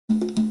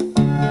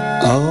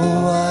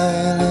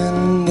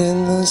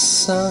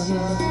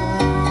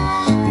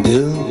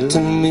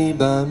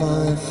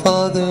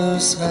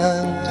Father's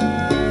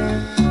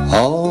hand.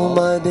 All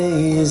my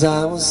days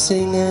I will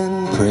sing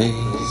and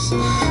praise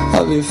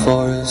of your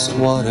forest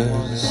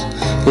waters,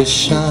 your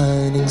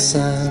shining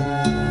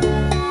sand.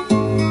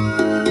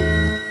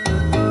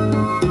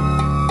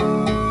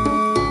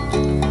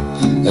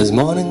 As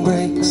morning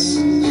breaks,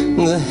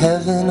 the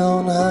heaven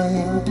on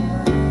high,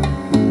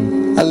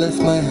 I lift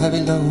my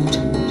heavy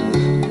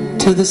load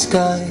to the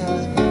sky.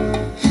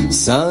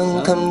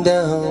 Sun come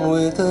down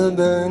with a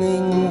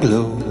burning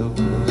glow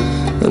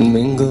and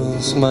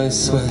mingles my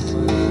sweat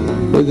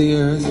with the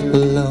earth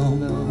below.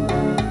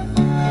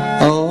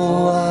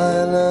 Oh,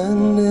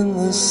 island in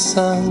the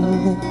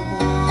sun,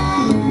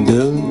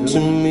 built to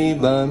me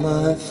by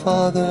my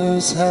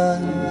Father's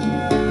hand.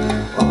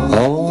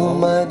 All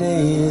my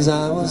days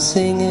I will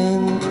sing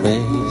in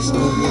praise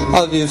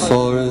of your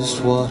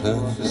forest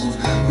waters,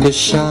 the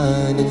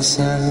shining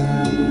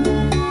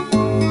sand.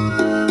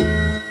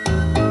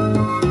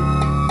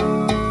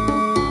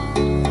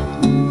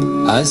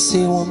 I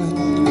see a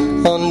woman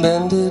on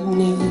bended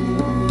knee,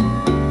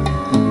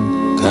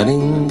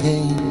 cutting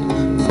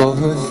cane for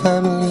her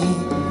family.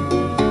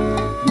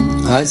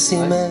 I see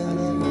a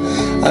man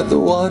at the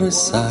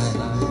waterside,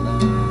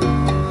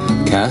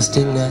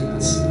 casting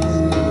nets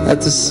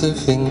at the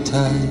surfing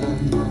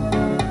tide.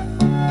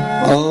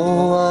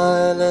 Oh,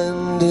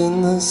 island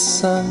in the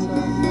sun,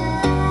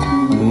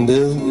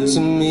 built to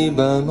me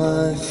by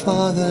my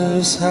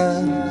Father's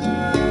hand.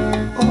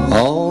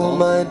 All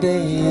my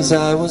days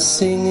I will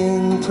sing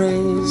in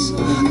praise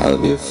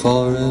of your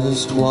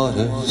forest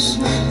waters,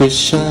 your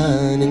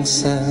shining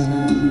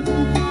sand.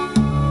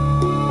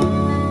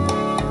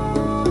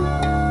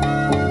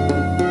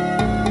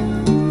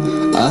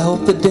 I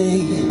hope the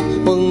day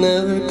will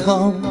never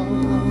come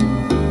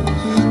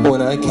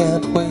when I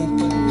can't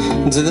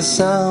wake to the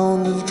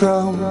sound of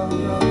drum.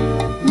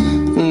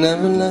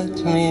 Never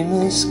let me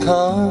miss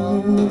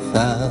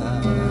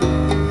carnival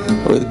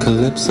with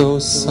calypso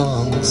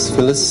songs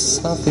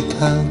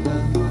philosophical.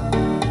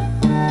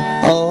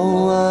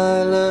 Oh,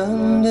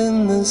 island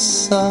in the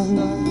sun,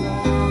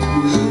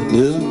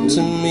 built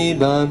to me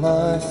by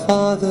my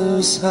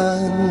Father's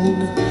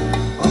hand.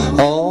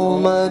 All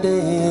my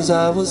days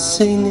I will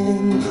sing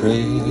in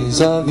praise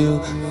of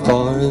your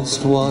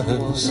forest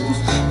waters,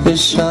 your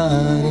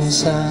shining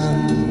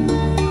sand.